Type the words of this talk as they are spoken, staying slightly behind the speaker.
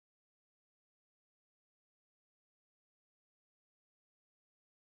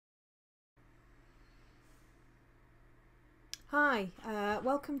Hi,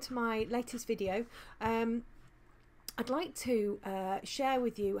 welcome to my latest video. I'd like to share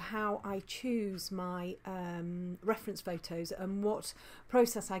with you how I choose my reference photos and what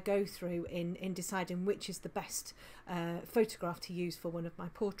process I go through in deciding which is the best photograph to use for one of my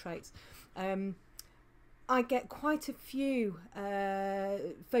portraits. I get quite a few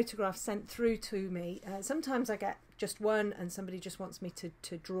photographs sent through to me. Sometimes I get just one and somebody just wants me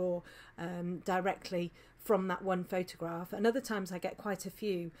to draw directly from that one photograph, and other times I get quite a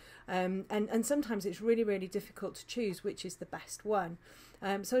few, and sometimes it's really difficult to choose which is the best one.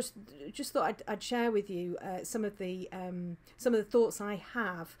 So I just thought I'd share with you some of the thoughts I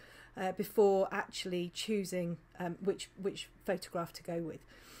have before actually choosing which photograph to go with.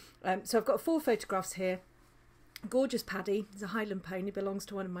 So I've got 4 photographs here. Gorgeous Paddy is a Highland pony, belongs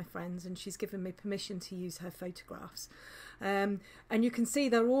to one of my friends, and she's given me permission to use her photographs. And you can see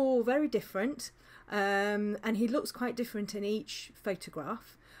they're all very different, and he looks quite different in each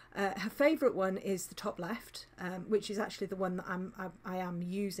photograph. Her favourite one is the top left, which is actually the one that I am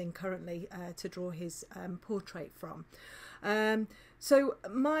using currently to draw his portrait from. So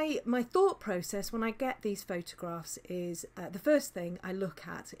my thought process when I get these photographs is the first thing I look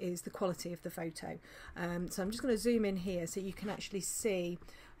at is the quality of the photo. So I'm just going to zoom in here so you can actually see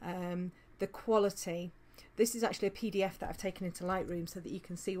the quality. This is actually a PDF that I've taken into Lightroom so that you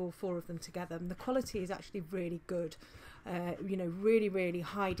can see all 4 of them together, and the quality is actually really good. You know, really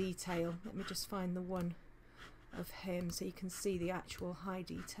high detail. Let me just find the one of him so you can see the actual high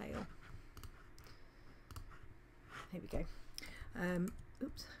detail. Here we go.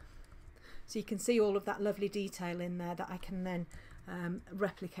 Oops. So you can see all of that lovely detail in there that I can then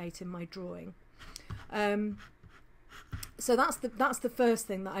replicate in my drawing. So that's the first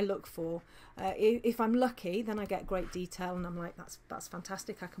thing that I look for. If I'm lucky, then I get great detail and I'm like, that's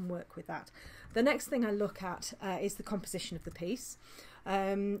fantastic, I can work with that. The next thing I look at is the composition of the piece.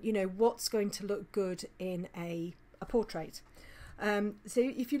 You know, what's going to look good in a portrait. So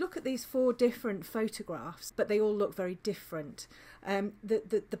if you look at these 4 different photographs, but they all look very different.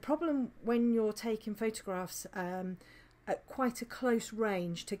 The problem when you're taking photographs at quite a close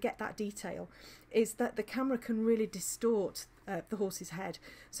range to get that detail is that the camera can really distort the horse's head.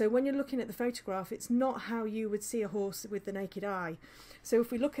 So when you're looking at the photograph, it's not how you would see a horse with the naked eye. So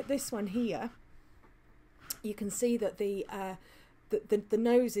if we look at this one here, you can see that the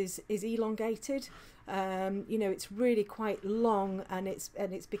nose is elongated. You know, it's really quite long, and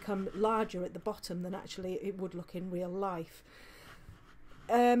it's become larger at the bottom than actually it would look in real life.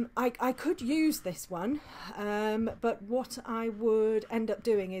 I could use this one, but what I would end up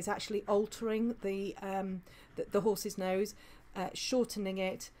doing is actually altering the horse's nose, shortening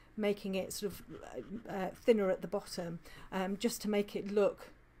it, making it sort of thinner at the bottom, just to make it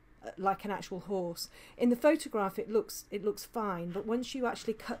look like an actual horse. In the photograph it looks fine, but once you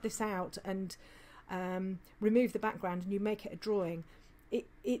actually cut this out and remove the background and you make it a drawing,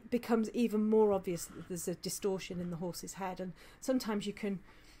 it becomes even more obvious that there's a distortion in the horse's head. And sometimes you can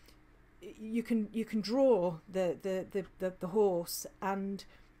draw the horse, and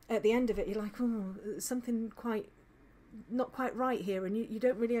at the end of it you're like, oh, something not quite right here, and you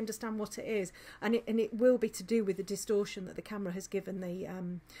don't really understand what it is, and it will be to do with the distortion that the camera has given the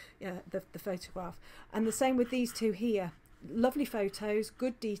photograph. And the same with these 2 here. Lovely photos,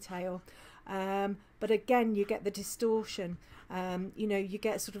 good detail, but again you get the distortion. You know, you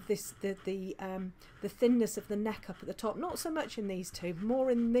get sort of this the thinness of the neck up at the top. Not so much in these 2,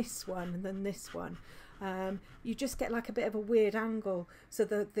 more in this one than this one. You just get like a bit of a weird angle, so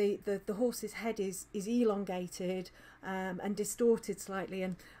the horse's head is elongated and distorted slightly,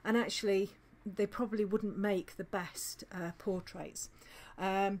 and actually they probably wouldn't make the best portraits.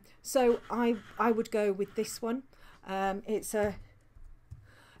 So I would go with this one. It's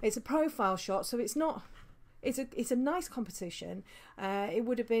a profile shot, so it's a nice composition. It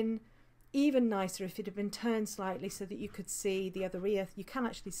would have been even nicer if it had been turned slightly so that you could see the other ear. You can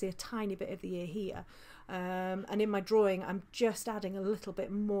actually see a tiny bit of the ear here, and in my drawing I'm just adding a little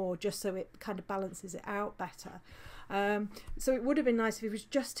bit more just so it kind of balances it out better. So it would have been nice if he was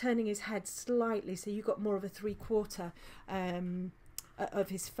just turning his head slightly so you got more of a 3/4 of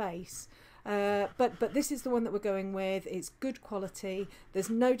his face. But this is the one that we're going with. It's good quality, there's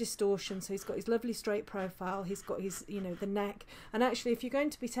no distortion, so he's got his lovely straight profile, he's got his, you know, the neck. And actually, if you're going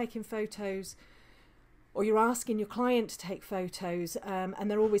to be taking photos, or you're asking your client to take photos,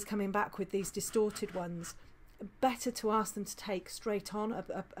 and they're always coming back with these distorted ones, better to ask them to take straight on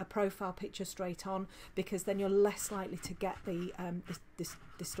a profile picture straight on, because then you're less likely to get this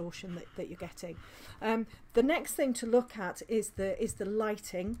distortion that you're getting. The next thing to look at is the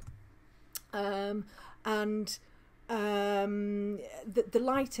lighting, and the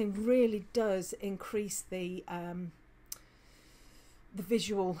lighting really does increase the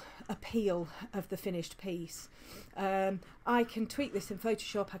visual appeal of the finished piece. I can tweak this in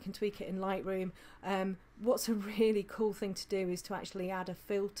Photoshop, I can tweak it in Lightroom. What's a really cool thing to do is to actually add a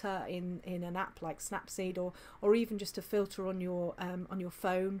filter in an app like Snapseed, or even just a filter on your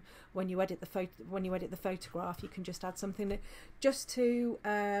phone when you edit the photograph. You can just add something that, just to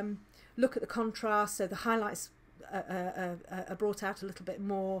look at the contrast, so the highlights are brought out a little bit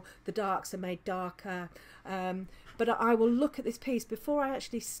more, the darks are made darker. But I will look at this piece before I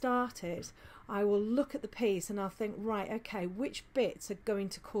actually start it. I will look at the piece and I'll think, right, okay, which bits are going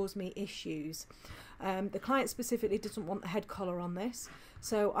to cause me issues? The client specifically doesn't want the head collar on this,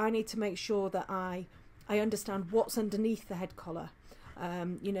 so I need to make sure that I understand what's underneath the head collar.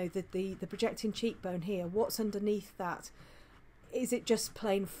 You know, the projecting cheekbone here, what's underneath that? Is it just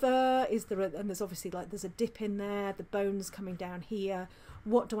plain fur? Is there and there's obviously there's a dip in there, the bones coming down here.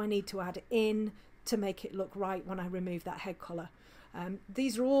 What do I need to add in to make it look right when I remove that head collar?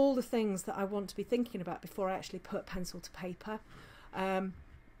 These are all the things that I want to be thinking about before I actually put pencil to paper.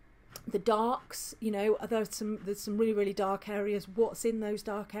 The darks, you know, there's some really, really dark areas. What's in those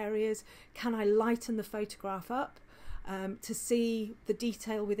dark areas? Can I lighten the photograph up to see the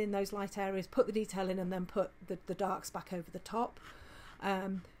detail within those light areas, put the detail in and then put the darks back over the top?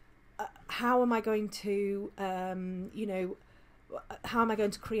 How am I going to, you know, how am I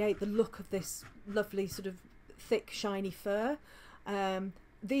going to create the look of this lovely sort of thick, shiny fur?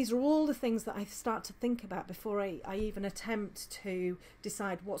 These are all the things that I start to think about before I even attempt to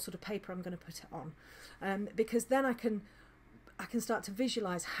decide what sort of paper I'm going to put it on, because then I can start to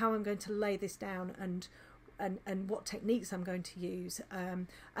visualize how I'm going to lay this down and what techniques I'm going to use, and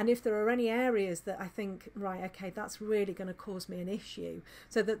if there are any areas that I think, right, okay, that's really going to cause me an issue.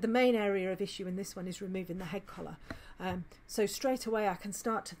 So that the main area of issue in this one is removing the head collar. So straight away I can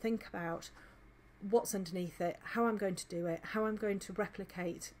start to think about what's underneath it, how I'm going to do it, how I'm going to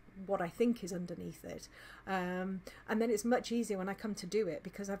replicate what I think is underneath it, and then it's much easier when I come to do it,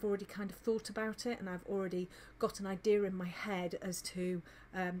 because I've already kind of thought about it and I've already got an idea in my head as to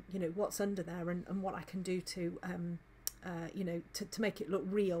you know, what's under there and what I can do to you know, to make it look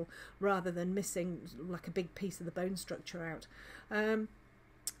real, rather than missing like a big piece of the bone structure out. And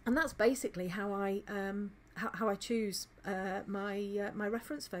that's basically how I choose my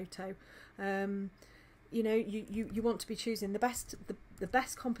reference photo. You know, you want to be choosing the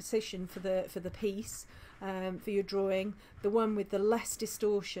best composition for the piece, for your drawing, the one with the less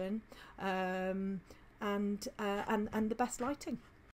distortion, and the best lighting.